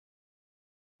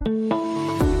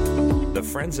The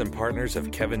friends and partners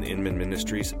of Kevin Inman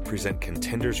Ministries present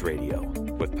Contenders Radio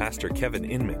with Pastor Kevin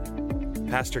Inman.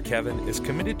 Pastor Kevin is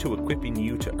committed to equipping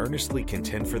you to earnestly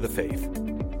contend for the faith.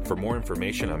 For more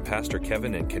information on Pastor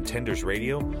Kevin and Contenders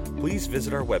Radio, please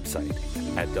visit our website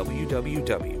at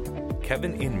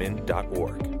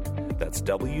www.kevininman.org. That's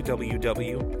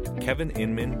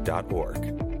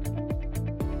www.kevininman.org.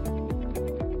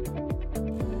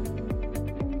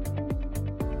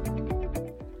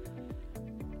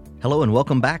 Hello and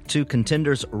welcome back to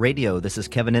Contenders Radio. This is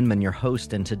Kevin Inman, your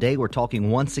host, and today we're talking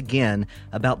once again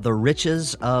about the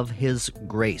riches of His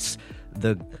grace.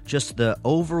 The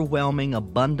overwhelming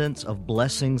abundance of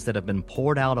blessings that have been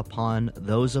poured out upon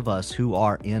those of us who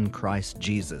are in Christ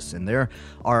Jesus. And there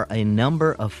are a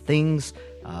number of things,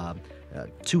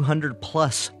 200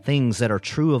 plus things that are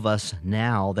true of us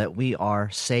now that we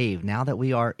are saved, now that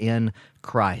we are in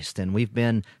Christ. And we've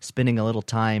been spending a little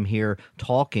time here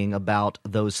talking about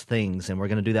those things, and we're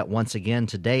going to do that once again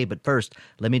today. But first,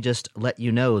 let me just let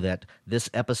you know that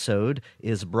this episode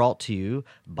is brought to you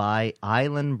by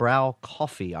Island Brow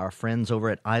Coffee, our friends over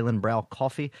at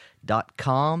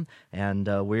islandbrowcoffee.com,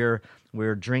 and we're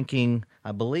drinking,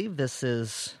 I think this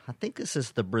is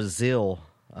the Brazil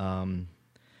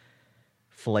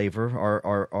flavor,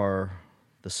 or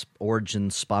the origin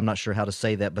spot. I'm not sure how to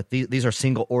say that, but these are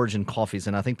single origin coffees,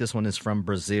 and I think this one is from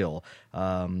Brazil.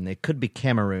 It could be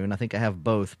Cameroon. I think I have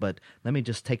both, but let me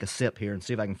just take a sip here and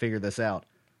see if I can figure this out.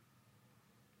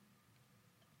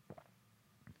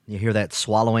 You hear that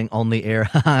swallowing on the air?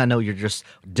 I know you're just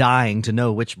dying to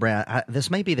know which brand. This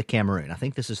may be the Cameroon. I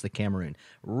think this is the Cameroon.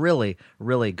 Really,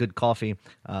 really good coffee.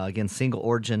 Again, single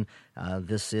origin.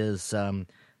 This is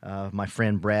my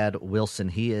friend Brad Wilson.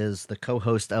 He is the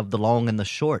co-host of The Long and the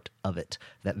Short of It,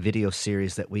 that video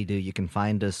series that we do. You can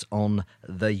find us on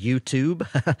the YouTube,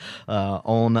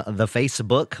 on the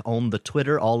Facebook, on the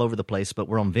Twitter, all over the place, but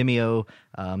we're on Vimeo.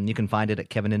 You can find it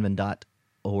at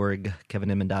kevininman.org,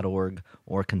 kevininman.org,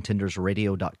 or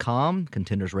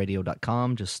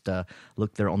contendersradio.com, Just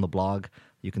look there on the blog.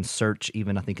 You can search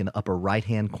even, I think, in the upper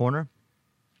right-hand corner.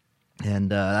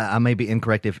 And I may be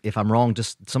incorrect. If I'm wrong,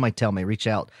 just somebody tell me. Reach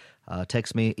out,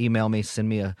 text me, email me, send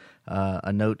me a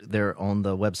note there on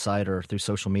the website or through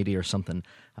social media or something.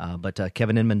 But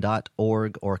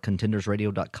kevininman.org or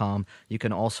contendersradio.com. You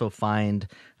can also find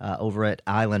over at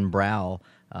Island Brow,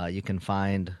 you can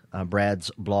find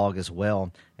Brad's blog as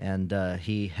well, and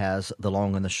he has the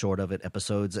long and the short of it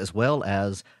episodes, as well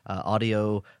as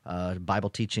audio Bible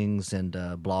teachings and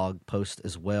blog posts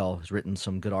as well. He's written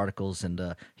some good articles,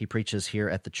 and he preaches here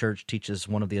at the church, teaches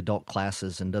one of the adult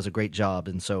classes, and does a great job.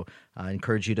 And so I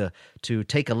encourage you to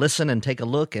take a listen and take a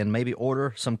look and maybe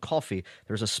order some coffee.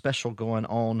 There's a special going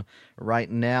on right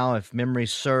now. If memory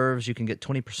serves, you can get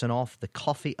 20% off the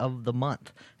coffee of the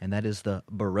month, and that is the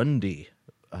Burundi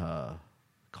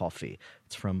coffee.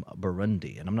 It's from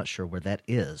Burundi, and I'm not sure where that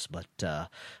is, but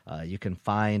you can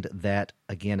find that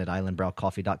again at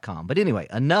islandbrowcoffee.com. But anyway,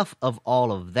 enough of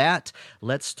all of that.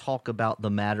 Let's talk about the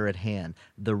matter at hand,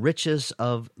 the riches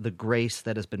of the grace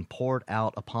that has been poured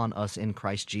out upon us in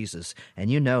Christ Jesus. And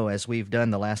you know, as we've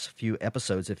done the last few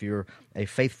episodes, if you're a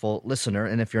faithful listener,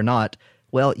 and if you're not,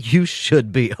 well, you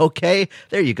should be, okay?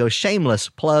 There you go. Shameless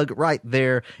plug right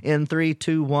there in 3,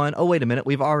 2, 1. Oh, wait a minute.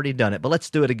 We've already done it, but let's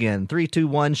do it again. 3, 2,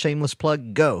 1, shameless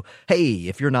plug, go. Hey,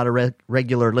 if you're not a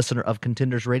regular listener of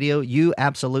Contenders Radio, you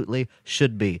absolutely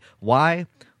should be. Why?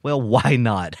 Well, why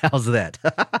not? How's that?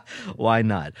 Why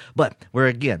not? But we're,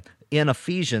 again, in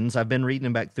Ephesians. I've been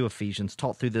reading back through Ephesians,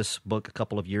 taught through this book a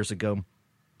couple of years ago.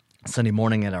 Sunday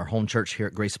morning at our home church here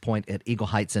at Grace Point at Eagle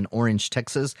Heights in Orange,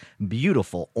 Texas.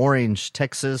 Beautiful Orange,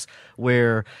 Texas,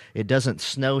 where it doesn't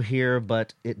snow here,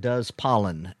 but it does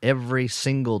pollen. Every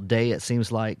single day it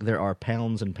seems like there are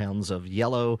pounds and pounds of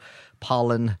yellow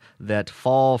pollen that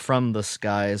fall from the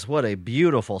skies. What a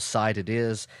beautiful sight it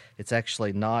is. It's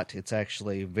actually not. It's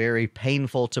actually very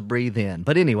painful to breathe in.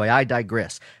 But anyway, I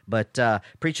digress. But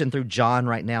preaching through John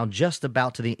right now, just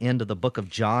about to the end of the book of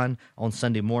John on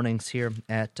Sunday mornings here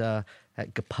at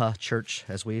GPA Church,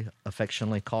 as we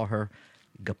affectionately call her,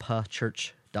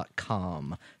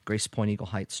 GPAchurch.com. Grace Point Eagle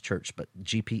Heights Church, but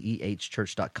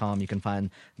GPEHchurch.com. You can find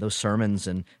those sermons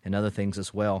and other things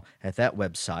as well at that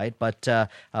website. But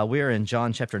we're in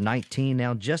John chapter 19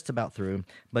 now, just about through.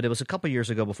 But it was a couple years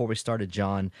ago before we started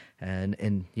John.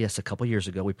 And yes, a couple years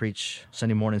ago, we preach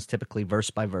Sunday mornings typically verse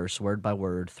by verse, word by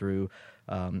word through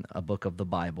a book of the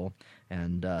Bible.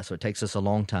 And so it takes us a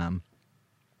long time.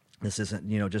 This isn't,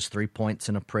 just 3 points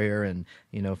in a prayer and,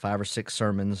 5 or 6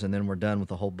 sermons, and then we're done with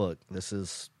the whole book. This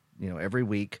is, every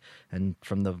week, and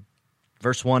from the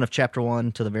verse 1 of chapter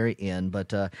 1 to the very end.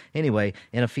 But anyway,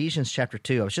 in Ephesians chapter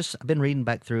 2, I've been reading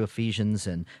back through Ephesians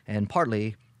and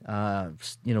partly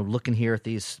looking here at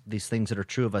these things that are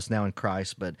true of us now in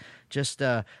Christ, but just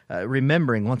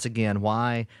remembering once again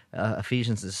why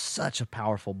Ephesians is such a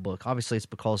powerful book. Obviously, it's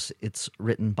because it's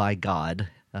written by God.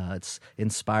 It's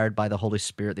inspired by the Holy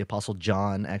Spirit. The Apostle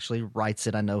John actually writes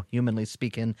it, I know, humanly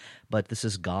speaking, but this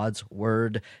is God's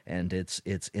Word, and it's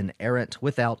inerrant,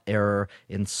 without error,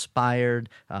 inspired,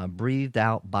 breathed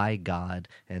out by God,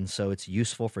 and so it's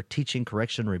useful for teaching,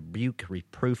 correction, rebuke,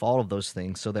 reproof, all of those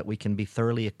things, so that we can be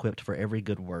thoroughly equipped for every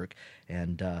good work.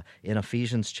 And in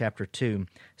Ephesians chapter 2,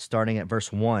 starting at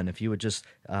verse 1, if you would just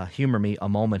humor me a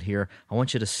moment here, I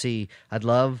want you to see, I'd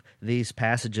love these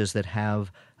passages that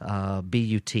have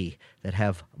B-U-T, that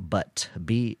have but,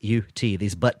 B-U-T,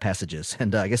 these but passages.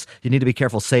 And I guess you need to be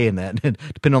careful saying that,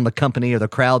 depending on the company or the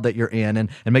crowd that you're in, and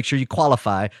make sure you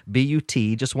qualify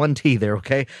B-U-T, just one T there,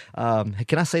 okay?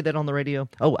 Can I say that on the radio?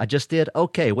 Oh, I just did?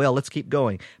 Okay, well, let's keep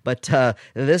going. But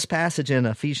this passage in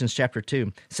Ephesians chapter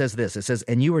 2 says this. It says,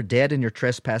 "And you were dead in your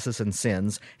trespasses and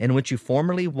sins, in which you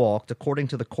formerly walked according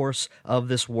to the course of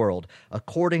this world,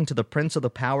 according to the prince of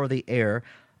the power of the air,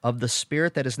 of the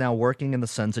spirit that is now working in the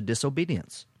sons of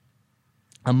disobedience.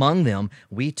 Among them,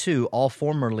 we too all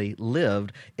formerly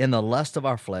lived in the lust of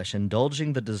our flesh,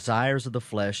 indulging the desires of the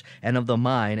flesh and of the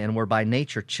mind, and were by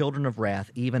nature children of wrath,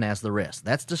 even as the rest."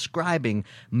 That's describing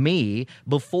me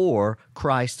before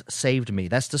Christ saved me.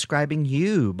 That's describing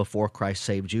you before Christ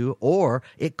saved you, or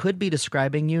it could be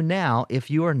describing you now if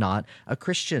you are not a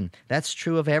Christian. That's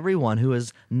true of everyone who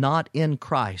is not in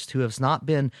Christ, who has not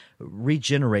been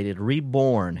regenerated,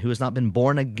 reborn, who has not been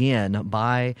born again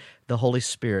by the Holy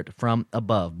Spirit from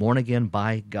above, born again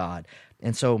by God.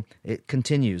 And so it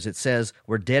continues. It says,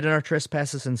 we're dead in our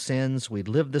trespasses and sins. We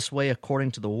live this way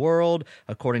according to the world,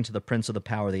 according to the prince of the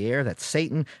power of the air, that's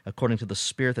Satan, according to the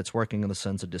spirit that's working in the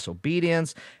sons of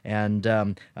disobedience. And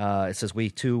it says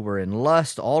we too were in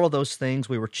lust, all of those things.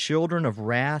 We were children of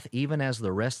wrath, even as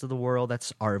the rest of the world.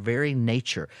 That's our very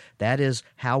nature. That is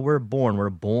how we're born.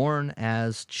 We're born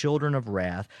as children of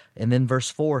wrath. And then verse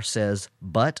 4 says,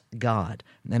 but God.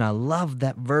 And I love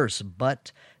that verse,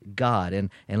 but God.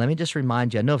 And let me just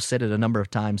remind you, I know I've said it a number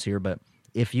of times here, but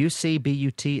if you see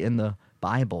B-U-T in the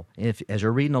Bible, if as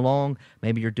you're reading along,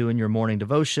 maybe you're doing your morning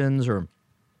devotions or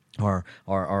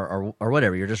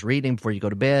whatever, you're just reading before you go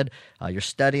to bed, you're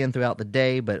studying throughout the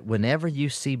day, but whenever you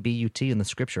see B-U-T in the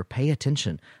Scripture, pay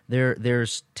attention.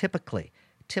 There's typically,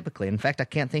 in fact, I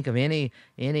can't think of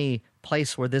any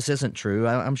place where this isn't true.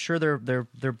 I'm sure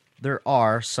there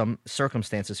are some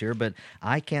circumstances here, but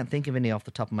I can't think of any off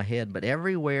the top of my head. But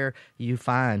everywhere you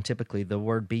find typically the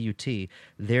word B-U-T,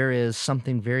 there is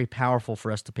something very powerful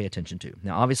for us to pay attention to.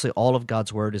 Now, obviously, all of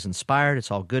God's Word is inspired. It's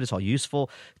all good. It's all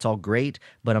useful. It's all great.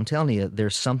 But I'm telling you,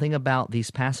 there's something about these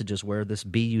passages where this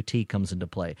B-U-T comes into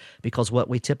play. Because what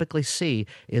we typically see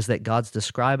is that God's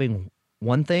describing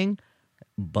one thing,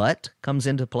 but comes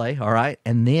into play, all right?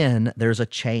 And then there's a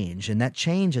change, and that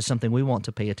change is something we want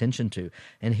to pay attention to.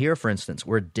 And here, for instance,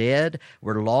 we're dead,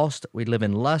 we're lost, we live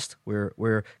in lust,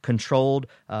 we're controlled,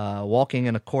 walking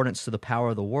in accordance to the power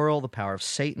of the world, the power of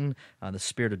Satan, the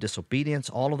spirit of disobedience,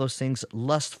 all of those things,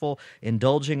 lustful,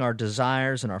 indulging our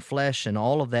desires and our flesh and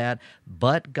all of that.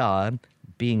 But God,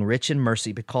 being rich in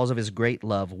mercy because of his great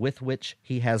love with which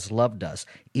he has loved us,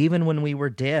 even when we were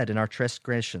dead in our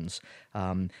transgressions,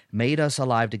 made us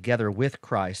alive together with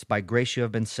Christ. By grace you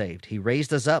have been saved. He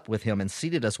raised us up with him and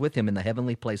seated us with him in the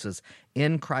heavenly places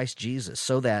in Christ Jesus,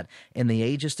 so that in the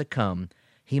ages to come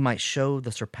he might show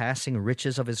the surpassing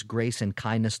riches of his grace and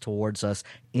kindness towards us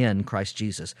in Christ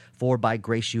Jesus. For by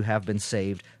grace you have been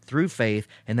saved through faith,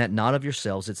 and that not of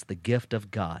yourselves, it's the gift of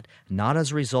God, not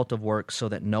as a result of works, so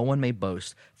that no one may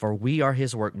boast. For we are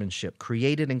his workmanship,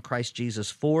 created in Christ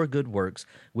Jesus for good works,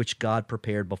 which God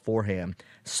prepared beforehand,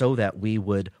 so that we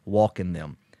would walk in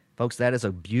them. Folks, that is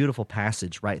a beautiful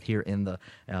passage right here in the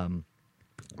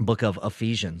book of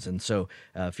Ephesians. And so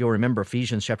if you'll remember,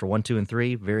 Ephesians chapter 1, 2, and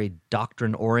 3, very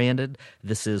doctrine-oriented.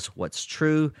 This is what's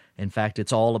true. In fact,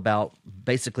 it's all about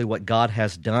basically what God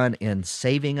has done in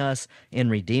saving us, in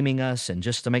redeeming us. And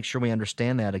just to make sure we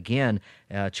understand that, again,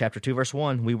 chapter 2, verse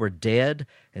 1, we were dead.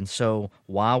 And so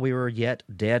while we were yet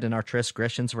dead in our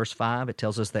transgressions, verse 5, it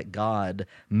tells us that God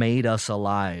made us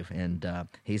alive. And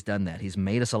he's done that. He's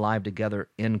made us alive together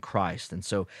in Christ. And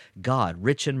so God,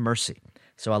 rich in mercy.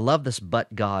 So I love this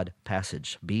but God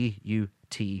passage,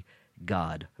 B-U-T,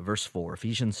 God, verse 4,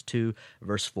 Ephesians 2,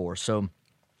 verse 4. So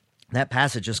that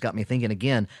passage just got me thinking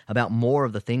again about more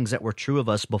of the things that were true of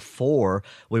us before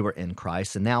we were in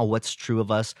Christ, and now what's true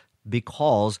of us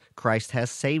because Christ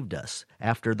has saved us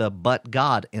after the but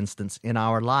God instance in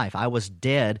our life. I was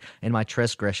dead in my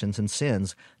transgressions and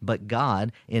sins, but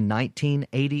God in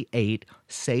 1988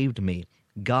 saved me.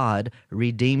 God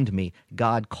redeemed me.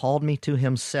 God called me to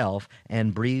himself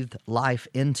and breathed life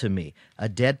into me. A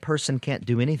dead person can't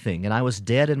do anything, and I was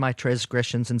dead in my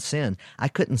transgressions and sin. I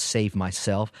couldn't save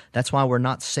myself. That's why we're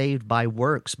not saved by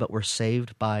works, but we're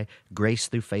saved by grace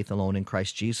through faith alone in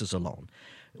Christ Jesus alone.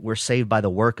 We're saved by the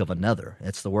work of another.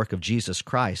 It's the work of Jesus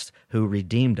Christ who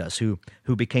redeemed us, who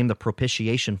became the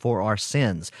propitiation for our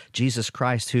sins. Jesus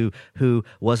Christ who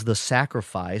was the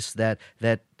sacrifice that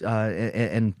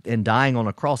and dying on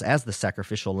a cross as the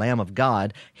sacrificial Lamb of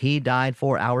God, he died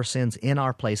for our sins in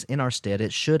our place, in our stead.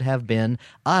 It should have been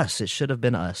us. It should have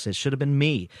been us. It should have been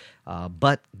me.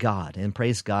 But God, and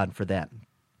praise God for that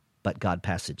but God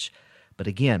passage. But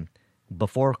again,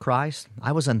 before Christ,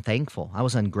 I was unthankful, I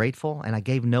was ungrateful, and I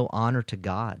gave no honor to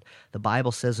God. The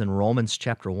Bible says in Romans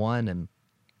chapter 1, and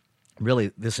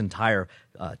really this entire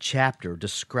chapter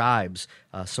describes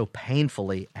so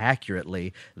painfully,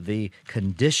 accurately, the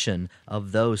condition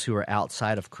of those who are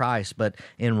outside of Christ. But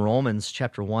in Romans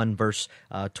chapter 1, verse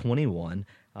 21,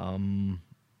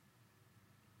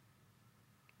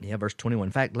 verse 21.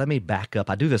 In fact, let me back up.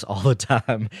 I do this all the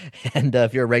time, and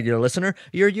if you're a regular listener,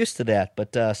 you're used to that.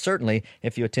 But certainly,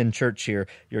 if you attend church here,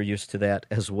 you're used to that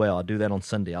as well. I do that on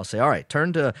Sunday. I'll say, all right,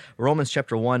 turn to Romans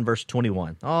chapter 1, verse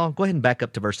 21. Oh, go ahead and back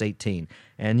up to verse 18.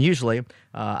 And usually,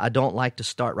 I don't like to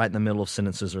start right in the middle of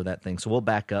sentences or that thing, so we'll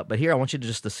back up. But here, I want you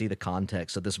to see the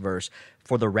context of this verse.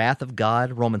 For the wrath of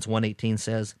God, Romans 1:18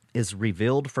 says, is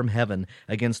revealed from heaven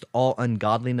against all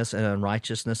ungodliness and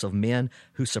unrighteousness of men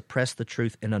who suppress the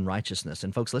truth in unrighteousness.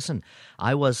 And folks, listen,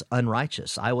 I was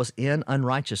unrighteous. I was in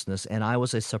unrighteousness, and I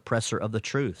was a suppressor of the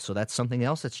truth. So that's something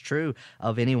else that's true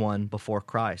of anyone before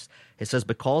Christ. It says,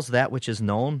 because that which is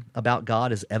known about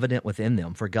God is evident within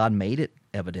them, for God made it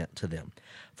evident to them.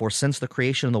 For since the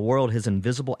creation of the world, his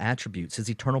invisible attributes, his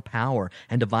eternal power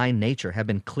and divine nature have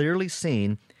been clearly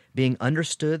seen, being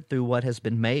understood through what has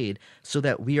been made, so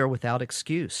that we are without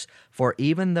excuse. For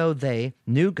even though they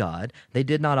knew God, they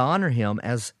did not honor him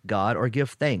as God or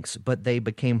give thanks, but they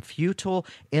became futile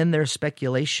in their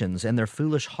speculations, and their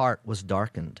foolish heart was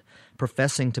darkened.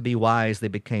 Professing to be wise, they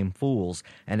became fools,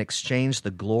 and exchanged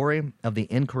the glory of the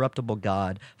incorruptible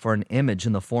God for an image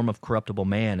in the form of corruptible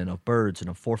man, and of birds, and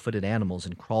of four-footed animals,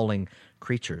 and crawling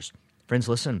creatures. Friends,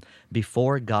 listen,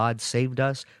 before God saved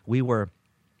us, we were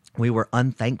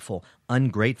unthankful,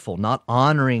 ungrateful, not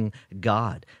honoring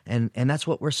God. And that's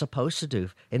what we're supposed to do.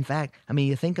 In fact, I mean,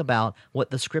 you think about what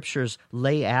the Scriptures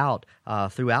lay out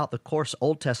throughout the course,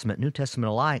 Old Testament, New Testament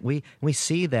alike. We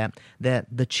see that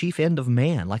the chief end of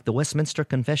man, like the Westminster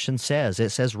Confession says,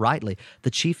 it says rightly,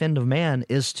 the chief end of man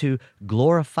is to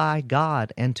glorify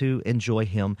God and to enjoy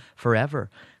him forever.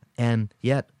 And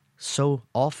yet, so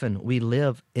often we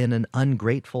live in an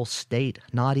ungrateful state,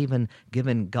 not even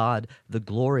giving God the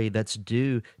glory that's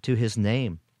due to his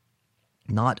name.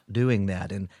 Not doing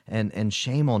that, and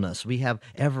shame on us. We have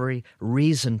every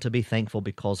reason to be thankful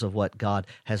because of what God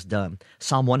has done.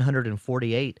 Psalm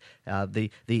 148,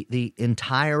 the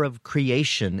entire of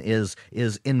creation is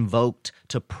invoked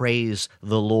to praise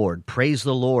the Lord. Praise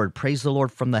the Lord. Praise the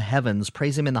Lord from the heavens.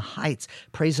 Praise him in the heights.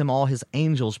 Praise him all his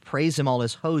angels. Praise him all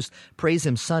his hosts. Praise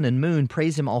him sun and moon.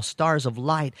 Praise him all stars of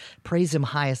light. Praise him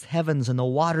highest heavens and the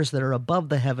waters that are above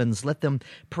the heavens. Let them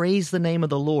praise the name of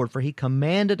the Lord, for he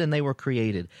commanded and they were created.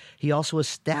 He also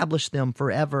established them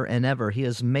forever and ever. He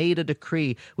has made a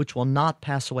decree which will not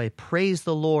pass away. Praise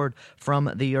the Lord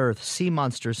from the earth, sea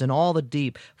monsters and all the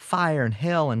deep, fire and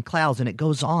hail and clouds, and it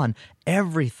goes on.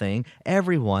 Everything,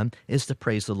 everyone is to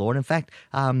praise the Lord. In fact,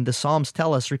 the Psalms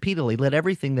tell us repeatedly, let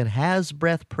everything that has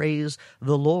breath praise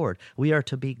the Lord. We are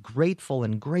to be grateful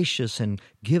and gracious and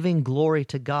giving glory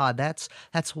to God. That's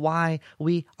why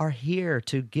we are here,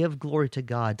 to give glory to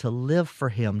God, to live for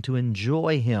him, to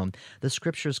enjoy him. The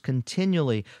Scriptures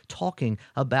continually talking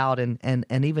about and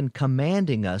even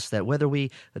commanding us that whether we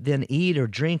then eat or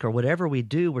drink or whatever we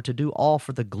do, we're to do all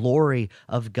for the glory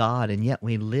of God, and yet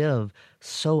we live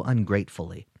so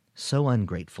ungratefully,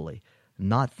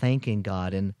 not thanking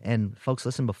God. And folks,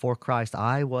 listen, before Christ,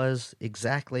 I was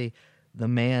exactly the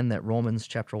man that Romans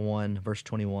chapter 1, verse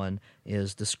 21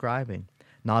 is describing,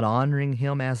 not honoring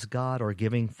him as God or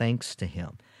giving thanks to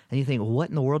him. And you think, what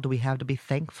in the world do we have to be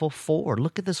thankful for?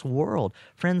 Look at this world.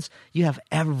 Friends, you have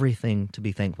everything to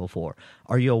be thankful for.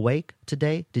 Are you awake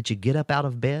today? Did you get up out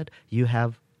of bed? You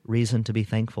have reason to be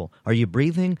thankful. Are you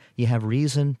breathing? You have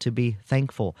reason to be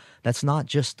thankful. That's not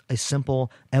just a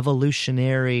simple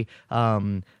evolutionary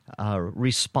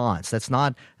response. That's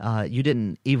not, you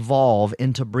didn't evolve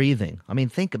into breathing. I mean,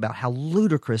 think about how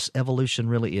ludicrous evolution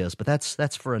really is, but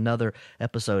that's for another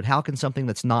episode. How can something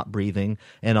that's not breathing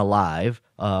and alive,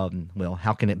 how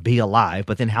can it be alive,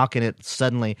 but then how can it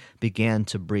suddenly begin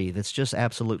to breathe? It's just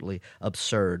absolutely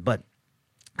absurd. But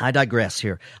I digress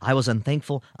here. I was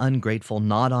unthankful, ungrateful,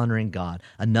 not honoring God.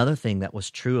 Another thing that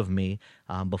was true of me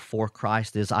before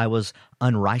Christ is I was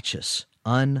unrighteous.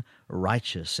 And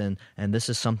this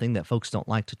is something that folks don't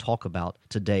like to talk about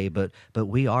today, but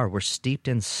we're steeped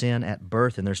in sin at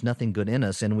birth, and there's nothing good in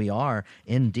us, and we are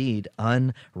indeed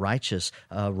unrighteous.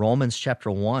 Romans chapter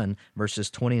 1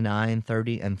 verses 29,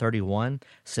 30, and 31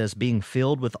 says, being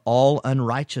filled with all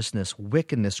unrighteousness,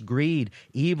 wickedness, greed,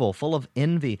 evil, full of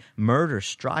envy, murder,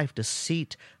 strife,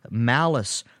 deceit,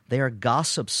 malice. They are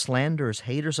gossips, slanderers,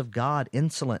 haters of God,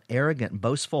 insolent, arrogant,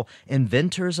 boastful,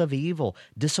 inventors of evil,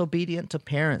 disobedient to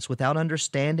parents, without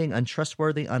understanding,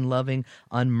 untrustworthy, unloving,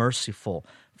 unmerciful.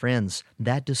 Friends,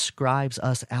 that describes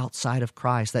us outside of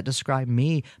Christ. That described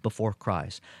me before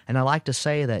Christ. And I like to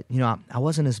say that, I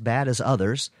wasn't as bad as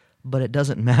others, but it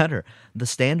doesn't matter. The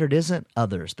standard isn't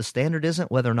others. The standard isn't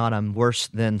whether or not I'm worse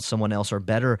than someone else or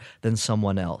better than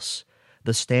someone else.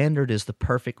 The standard is the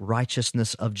perfect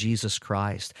righteousness of Jesus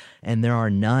Christ, and there are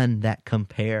none that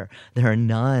compare. There are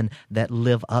none that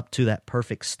live up to that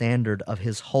perfect standard of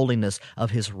His holiness, of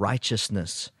His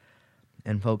righteousness.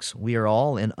 And folks, we are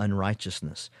all in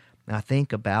unrighteousness. And I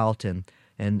think about, and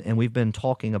we've been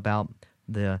talking about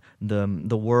the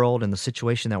world and the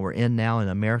situation that we're in now in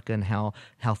America, and how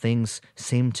things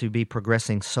seem to be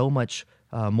progressing so much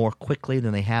more quickly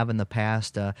than they have in the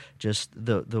past. Just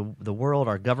the world,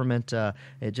 our government,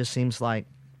 it just seems like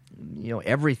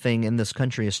everything in this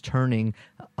country is turning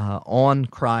on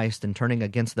Christ and turning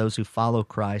against those who follow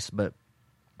Christ. But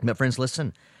friends,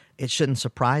 listen, it shouldn't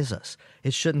surprise us.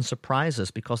 It shouldn't surprise us,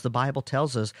 because the Bible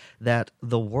tells us that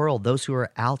the world, those who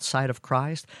are outside of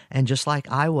Christ, and just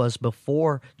like I was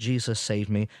before Jesus saved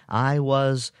me, I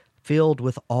was filled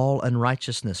with all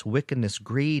unrighteousness, wickedness,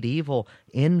 greed, evil,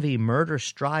 envy, murder,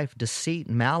 strife, deceit,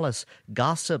 malice,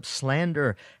 gossip,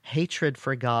 slander, hatred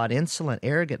for God, insolent,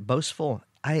 arrogant, boastful.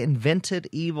 I invented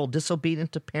evil,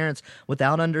 disobedient to parents,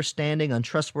 without understanding,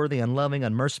 untrustworthy, unloving,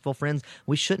 unmerciful. Friends,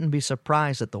 we shouldn't be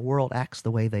surprised that the world acts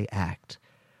the way they act.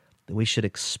 We should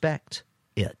expect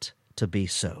it to be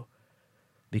so,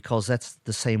 because that's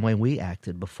the same way we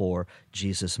acted before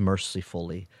Jesus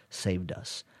mercifully saved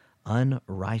us.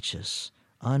 Unrighteous,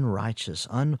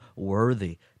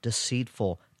 unworthy,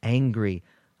 deceitful, angry,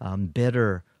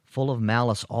 bitter, full of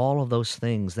malice, all of those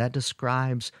things. That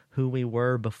describes who we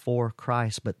were before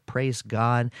Christ. But praise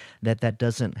God that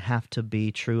doesn't have to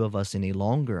be true of us any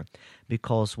longer,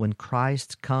 because when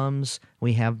Christ comes,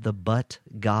 we have the but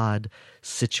God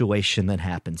situation that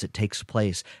happens. It takes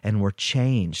place, and we're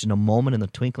changed in a moment, in the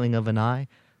twinkling of an eye.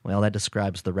 Well, that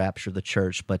describes the rapture of the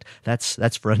church, but that's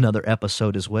for another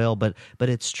episode as well. But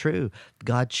it's true.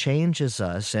 God changes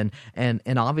us, and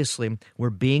obviously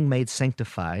we're being made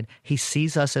sanctified. He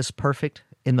sees us as perfect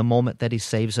in the moment that He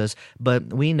saves us,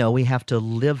 but we know we have to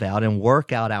live out and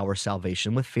work out our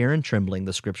salvation with fear and trembling,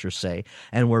 the Scriptures say,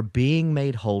 and we're being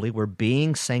made holy, we're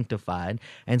being sanctified,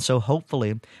 and so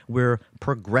hopefully we're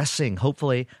progressing.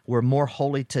 Hopefully we're more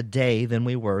holy today than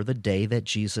we were the day that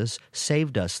Jesus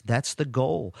saved us. That's the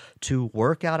goal, to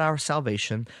work out our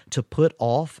salvation, to put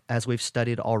off, as we've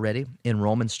studied already in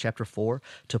Romans chapter 4,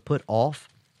 to put off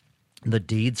the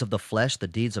deeds of the flesh, the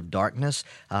deeds of darkness,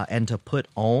 and to put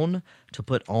on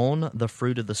the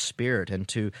fruit of the Spirit, and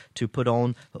to put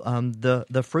on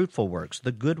the fruitful works,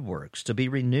 the good works, to be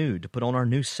renewed, to put on our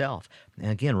new self.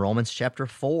 And again, Romans chapter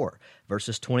 4,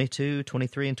 verses 22,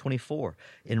 23, and 24,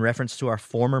 in reference to our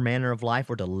former manner of life,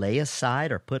 we're to lay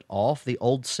aside or put off the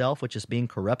old self, which is being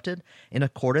corrupted in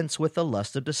accordance with the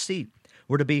lust of deceit.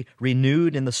 We're to be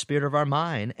renewed in the spirit of our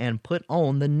mind and put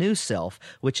on the new self,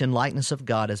 which in likeness of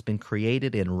God has been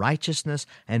created in righteousness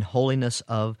and holiness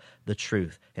of the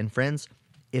truth. And friends,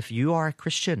 if you are a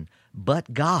Christian,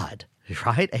 but God,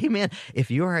 right? Amen.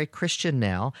 If you are a Christian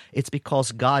now, it's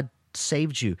because God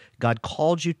saved you. God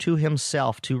called you to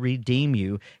Himself to redeem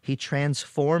you. He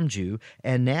transformed you.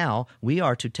 And now we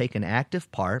are to take an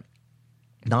active part,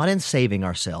 not in saving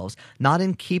ourselves, not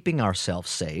in keeping ourselves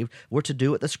saved. We're to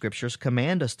do what the Scriptures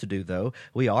command us to do, though.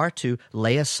 We are to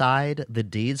lay aside the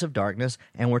deeds of darkness,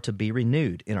 and we're to be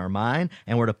renewed in our mind,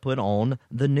 and we're to put on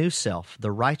the new self, the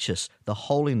righteous, the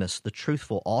holiness, the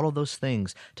truthful, all of those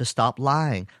things, to stop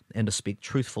lying and to speak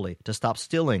truthfully, to stop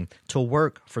stealing, to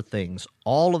work for things,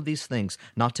 all of these things,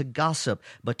 not to gossip,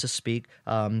 but to speak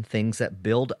things that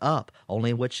build up,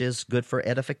 only which is good for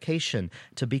edification,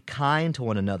 to be kind to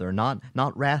one another, not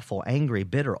wrathful, angry,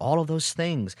 bitter, all of those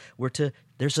things.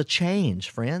 There's a change,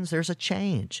 friends, there's a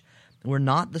change. We're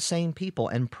not the same people,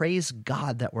 and praise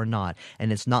God that we're not.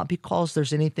 And it's not because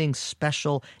there's anything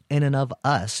special in and of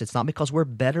us. It's not because we're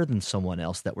better than someone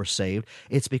else that we're saved.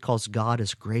 It's because God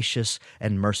is gracious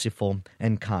and merciful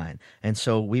and kind. And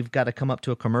so we've got to come up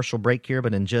to a commercial break here,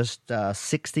 but in just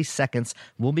 60 seconds,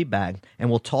 we'll be back,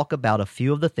 and we'll talk about a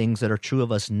few of the things that are true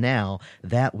of us now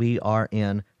that we are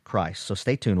in Christ. So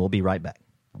stay tuned. We'll be right back.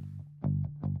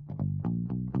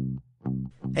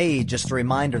 Hey, just a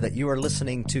reminder that you are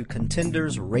listening to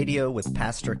Contenders Radio with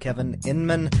Pastor Kevin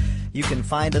Inman. You can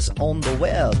find us on the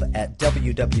web at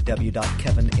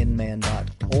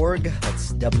www.kevininman.org.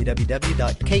 That's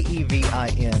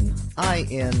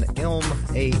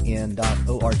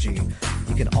www.kevininman.org.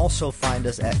 You can also find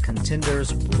us at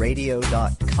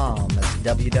contendersradio.com. That's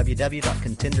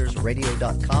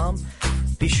www.contendersradio.com.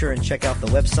 Be sure and check out the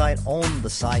website. On the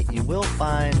site, you will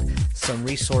find some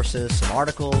resources, some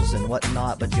articles, and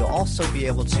whatnot, but you'll also be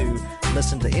able to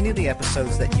listen to any of the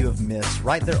episodes that you have missed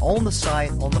right there on the site,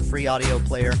 on the free audio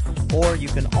player, or you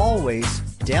can always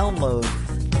download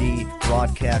the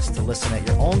broadcast to listen at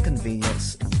your own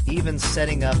convenience, even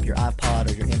setting up your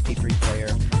iPod or your MP3 player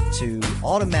to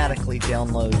automatically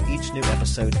download each new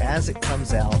episode as it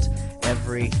comes out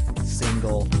every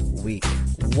single week.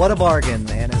 What a bargain!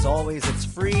 And as always, it's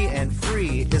free, and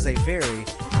free is a very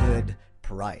good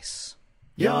price.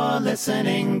 You're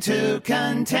listening to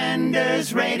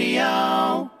Contenders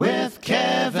Radio with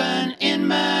Kevin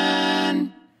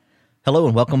Inman. Hello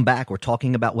and welcome back. We're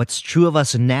talking about what's true of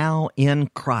us now in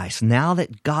Christ. Now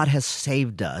that God has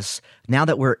saved us, now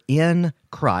that we're in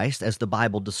Christ, as the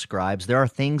Bible describes, there are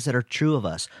things that are true of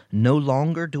us. No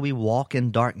longer do we walk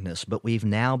in darkness, but we've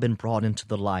now been brought into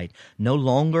the light. No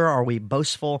longer are we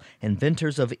boastful,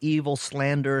 inventors of evil,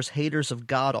 slanderers, haters of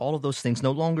God, all of those things.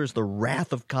 No longer is the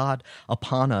wrath of God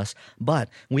upon us, but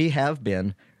we have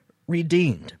been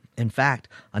redeemed. In fact,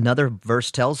 another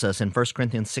verse tells us in 1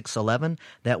 Corinthians 6:11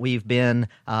 that we've been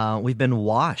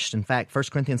washed. In fact, 1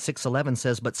 Corinthians 6:11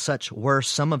 says, "But such were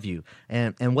some of you."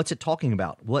 And what's it talking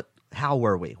about? How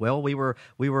were we? Well, we were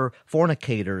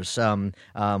fornicators,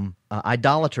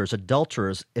 idolaters,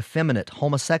 adulterers, effeminate,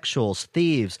 homosexuals,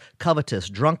 thieves, covetous,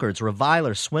 drunkards,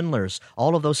 revilers, swindlers,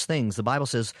 all of those things. The Bible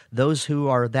says those who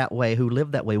are that way, who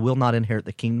live that way, will not inherit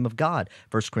the kingdom of God.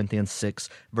 1 Corinthians 6,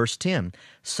 verse 10.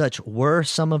 Such were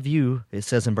some of you, it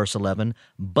says in verse 11,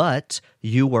 but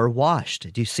you were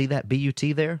washed. Do you see that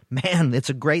B-U-T there? Man, it's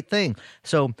a great thing.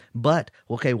 So, but,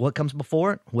 okay, what comes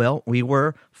before it? Well, we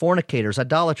were fornicators,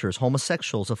 idolaters,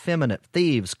 homosexuals, effeminate,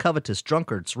 thieves, covetous,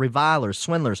 drunkards, revilers,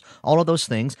 swindlers, all of those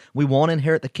things. We won't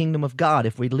inherit the kingdom of God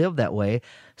if we live that way.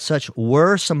 Such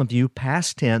were some of you,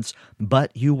 past tense, but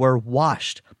you were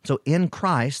washed. So in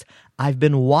Christ, I've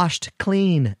been washed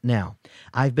clean now.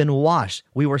 I've been washed.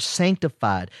 We were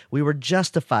sanctified. We were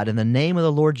justified in the name of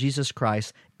the Lord Jesus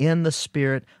Christ in the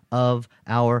Spirit of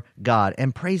our God.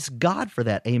 And praise God for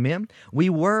that. Amen.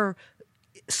 We were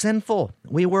sinful.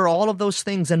 We were all of those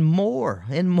things and more,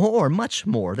 much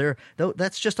more.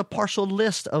 That's just a partial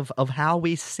list of how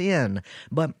we sin,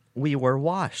 but we were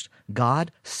washed.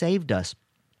 God saved us.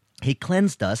 He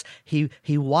cleansed us. He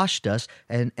washed us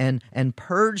and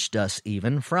purged us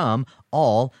even from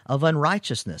all of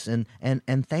unrighteousness. And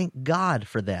thank God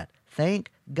for that.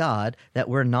 Thank God that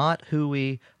we're not who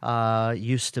we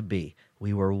used to be.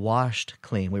 We were washed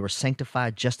clean. We were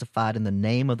sanctified, justified in the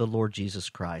name of the Lord Jesus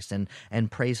Christ, and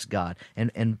praise God.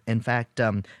 And in fact,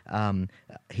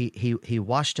 He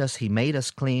washed us. He made us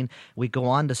clean. We go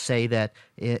on to say that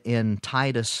in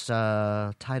Titus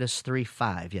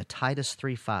 3:5. Yeah, Titus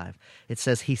 3:5. It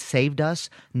says, He saved us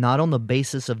not on the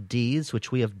basis of deeds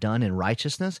which we have done in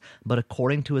righteousness, but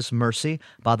according to His mercy,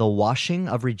 by the washing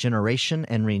of regeneration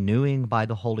and renewing by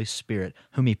the Holy Spirit,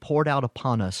 whom He poured out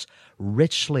upon us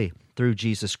richly through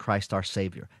Jesus Christ our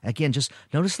Savior. Again, just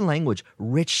notice the language,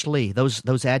 richly.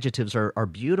 Those adjectives are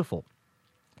beautiful.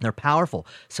 They're powerful.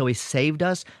 So He saved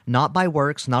us not by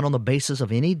works, not on the basis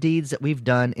of any deeds that we've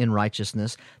done in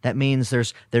righteousness. That means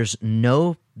there's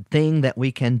no thing that we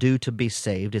can do to be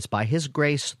saved. It's by His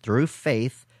grace through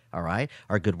faith. All right?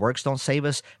 Our good works don't save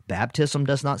us. Baptism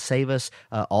does not save us.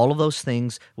 All of those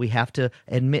things we have to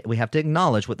admit, we have to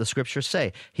acknowledge what the Scriptures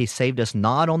say. He saved us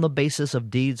not on the basis of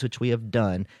deeds which we have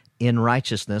done in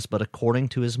righteousness, but according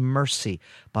to His mercy,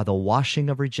 by the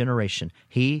washing of regeneration.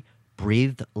 He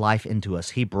breathed life into us.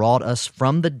 He brought us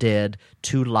from the dead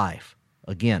to life.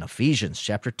 Again, Ephesians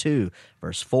chapter 2,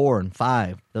 verse 4 and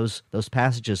 5, those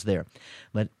passages there.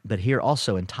 But here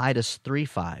also in Titus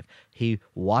 3:5, he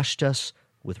washed us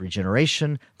with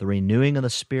regeneration, the renewing of the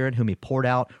Spirit, whom he poured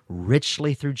out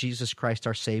richly through Jesus Christ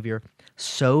our Savior,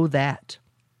 so that,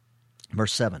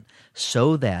 verse 7,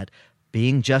 so that,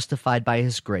 being justified by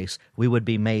his grace, we would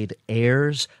be made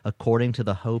heirs according to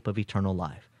the hope of eternal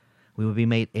life. We would be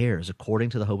made heirs according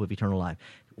to the hope of eternal life.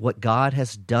 What God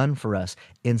has done for us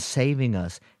in saving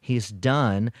us, he's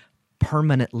done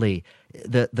permanently.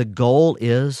 The goal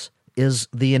is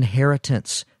the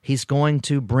inheritance. He's going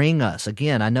to bring us.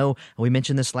 Again, I know we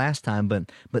mentioned this last time,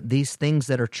 but these things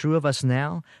that are true of us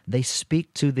now, they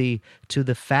speak to the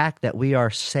fact that we are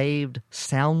saved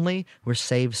soundly, we're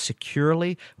saved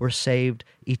securely, we're saved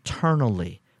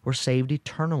eternally. We're saved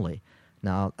eternally.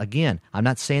 Now, again, I'm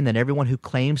not saying that everyone who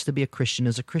claims to be a Christian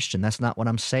is a Christian. That's not what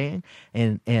I'm saying.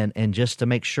 And just to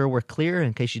make sure we're clear,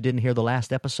 in case you didn't hear the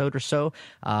last episode or so,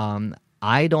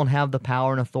 I don't have the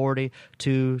power and authority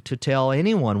to tell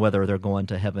anyone whether they're going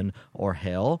to heaven or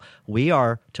hell. We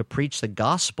are to preach the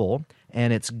gospel,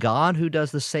 and it's God who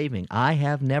does the saving. I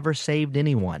have never saved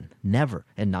anyone, never,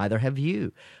 and neither have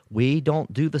you. We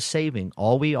don't do the saving.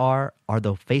 All we are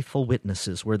the faithful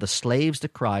witnesses. We're the slaves to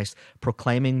Christ,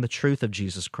 proclaiming the truth of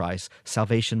Jesus Christ,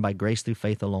 salvation by grace through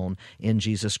faith alone, in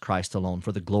Jesus Christ alone,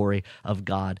 for the glory of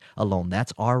God alone.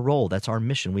 That's our role. That's our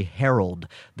mission. We herald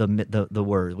the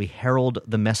word. We herald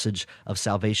the message of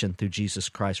salvation through Jesus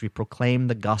Christ. We proclaim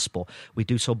the gospel. We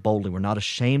do so boldly. We're not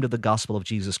ashamed of the gospel of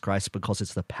Jesus Christ because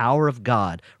it's the power of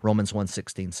God, Romans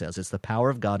 1:16 says. It's the power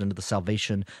of God unto the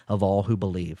salvation of all who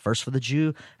believe. First for the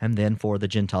Jew and then for the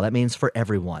Gentile. That means for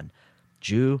everyone.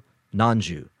 Jew,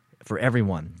 non-Jew, for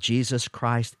everyone. Jesus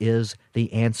Christ is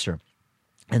the answer.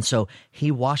 And so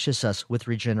he washes us with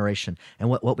regeneration. And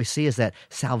what we see is that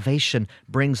salvation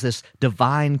brings this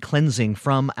divine cleansing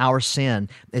from our sin.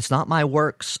 It's not my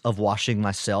works of washing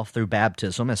myself through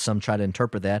baptism, as some try to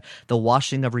interpret that. The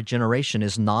washing of regeneration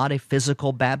is not a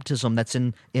physical baptism that's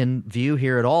in view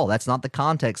here at all. That's not the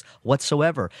context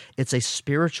whatsoever. It's a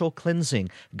spiritual cleansing.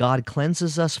 God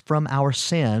cleanses us from our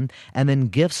sin and then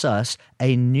gives us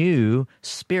a new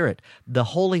spirit. The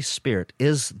Holy Spirit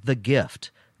is the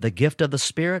gift. The gift of the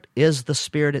Spirit is the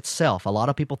Spirit itself. A lot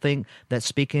of people think that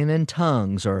speaking in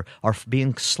tongues or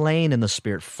being slain in the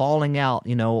Spirit, falling out,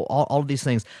 all of these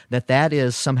things, that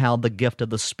is somehow the gift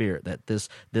of the Spirit, that it's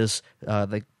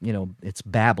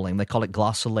babbling. They call it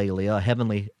glossolalia, a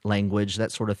heavenly language,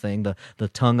 that sort of thing, the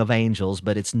tongue of angels,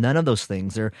 but it's none of those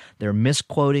things. They're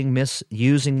misquoting,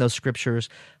 misusing those scriptures.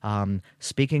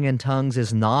 Speaking in tongues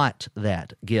is not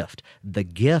that gift. The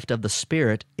gift of the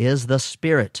Spirit is the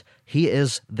Spirit. He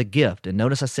is the gift. And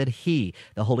notice I said he.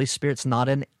 The Holy Spirit's not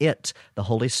an it. The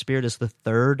Holy Spirit is the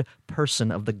third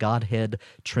person of the Godhead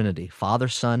Trinity. Father,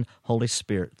 Son, Holy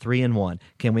Spirit, 3 in 1.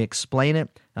 Can we explain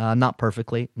it? Not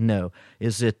perfectly, no.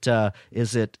 Is it a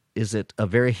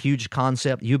very huge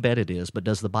concept? You bet it is. But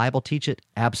does the Bible teach it?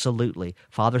 Absolutely.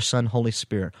 Father, Son, Holy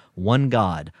Spirit. One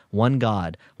God, one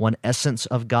essence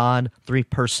of God, 3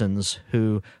 persons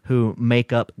who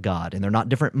make up God. And they're not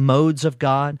different modes of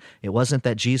God. It wasn't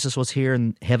that Jesus was here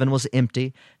and heaven was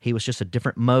empty. He was just a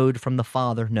different mode from the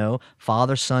Father. No,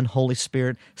 Father, Son, Holy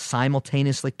Spirit,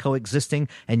 simultaneously coexisting,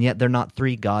 and yet they're not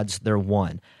 3 gods, they're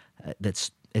one.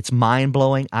 It's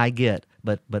mind-blowing, I get,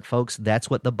 but folks, that's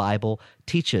what the Bible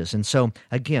teaches. And so,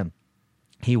 again,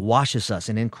 he washes us,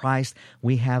 and in Christ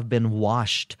we have been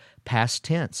washed, past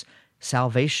tense.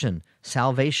 Salvation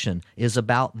is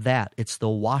about that. It's the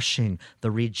washing,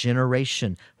 the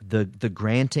regeneration, the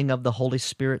granting of the Holy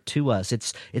Spirit to us.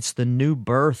 It's the new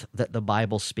birth that the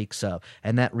Bible speaks of.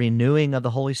 And that renewing of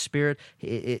the Holy Spirit,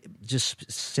 it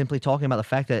just simply talking about the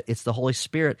fact that it's the Holy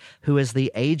Spirit who is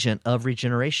the agent of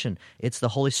regeneration. It's the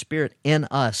Holy Spirit in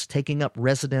us, taking up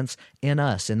residence in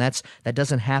us. And that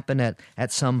doesn't happen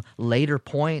at some later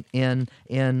point in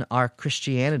our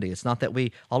Christianity. It's not that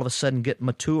we all of a sudden get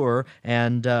mature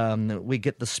and we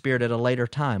get the Spirit at a later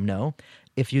time. No.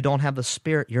 If you don't have the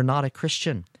Spirit, you're not a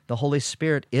Christian. The Holy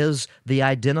Spirit is the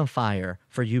identifier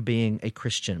for you being a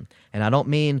Christian. And I don't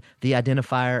mean the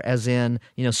identifier as in,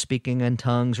 speaking in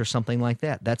tongues or something like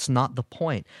that. That's not the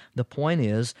point. The point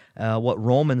is what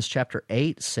Romans chapter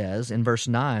 8 says in verse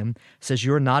 9, says,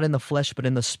 "You are not in the flesh but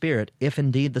in the Spirit, if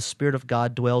indeed the Spirit of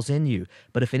God dwells in you.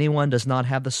 But if anyone does not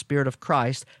have the Spirit of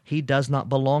Christ, he does not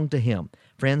belong to him."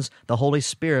 Friends, the Holy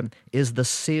Spirit is the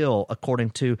seal according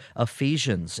to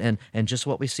Ephesians. And just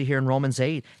what we see here in Romans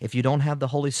 8, if you don't have the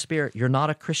Holy Spirit, you're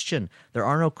not a Christian. There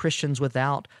are no Christians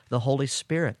without the Holy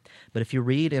Spirit. But if you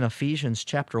read in Ephesians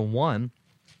chapter 1,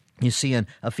 you see in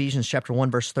Ephesians chapter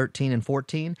 1, verse 13 and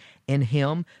 14, In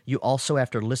him, you also,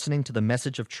 after listening to the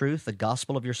message of truth, the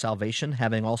gospel of your salvation,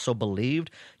 having also believed,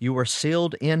 you were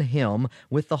sealed in him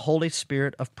with the Holy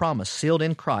Spirit of promise, sealed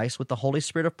in Christ with the Holy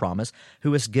Spirit of promise,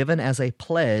 who is given as a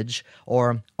pledge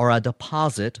or a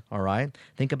deposit, all right?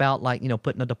 Think about like,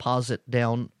 putting a deposit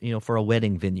down, for a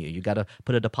wedding venue. You got to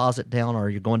put a deposit down, or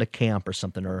you're going to camp or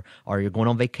something, or you're going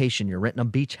on vacation, you're renting a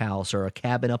beach house or a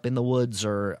cabin up in the woods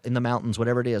or in the mountains,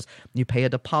 whatever it is. You pay a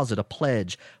deposit, a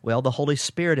pledge. Well, the Holy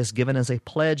Spirit is given as a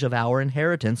pledge of our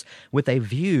inheritance with a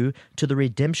view to the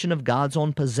redemption of God's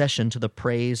own possession to the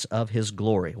praise of his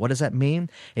glory. What does that mean?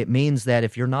 It means that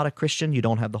if you're not a Christian, you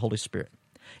don't have the Holy Spirit.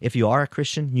 If you are a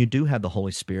Christian, you do have the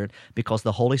Holy Spirit, because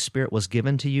the Holy Spirit was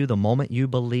given to you the moment you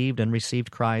believed and received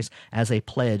Christ as a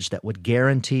pledge that would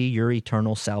guarantee your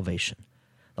eternal salvation.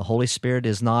 The Holy Spirit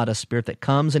is not a spirit that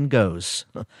comes and goes.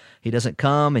 He doesn't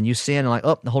come and you sin and like,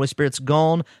 oh, the Holy Spirit's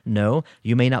gone. No,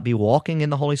 you may not be walking in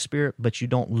the Holy Spirit, but you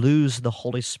don't lose the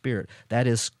Holy Spirit. That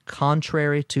is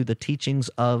contrary to the teachings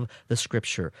of the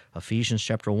Scripture. Ephesians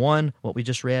chapter 1, what we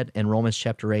just read, and Romans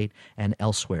chapter 8, and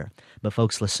elsewhere. But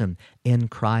folks, listen, in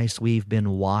Christ we've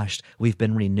been washed, we've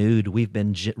been renewed, we've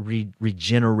been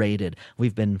regenerated,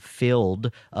 we've been filled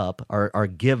up, or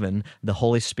given the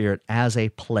Holy Spirit as a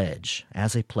pledge,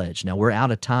 Now, we're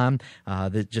out of time.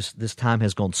 This time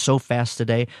has gone so fast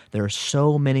today. There are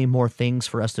so many more things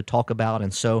for us to talk about,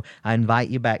 and so I invite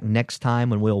you back next time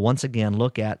when we'll once again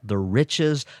look at the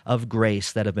riches of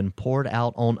grace that have been poured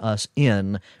out on us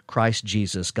in Christ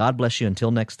Jesus. God bless you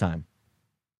until next time.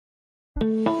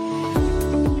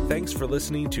 Thanks for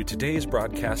listening to today's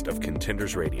broadcast of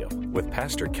Contenders Radio with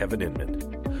Pastor Kevin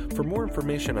Inman. For more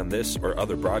information on this or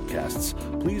other broadcasts,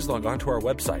 please log on to our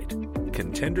website,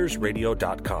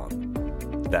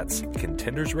 contendersradio.com. That's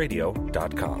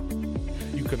contendersradio.com.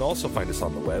 You can also find us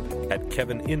on the web at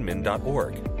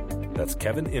kevininman.org. That's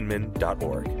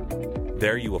kevininman.org.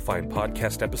 There you will find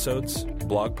podcast episodes,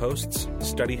 blog posts,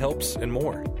 study helps, and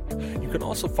more. You can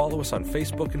also follow us on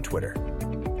Facebook and Twitter.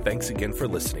 Thanks again for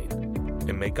listening,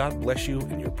 and may God bless you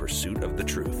in your pursuit of the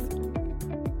truth.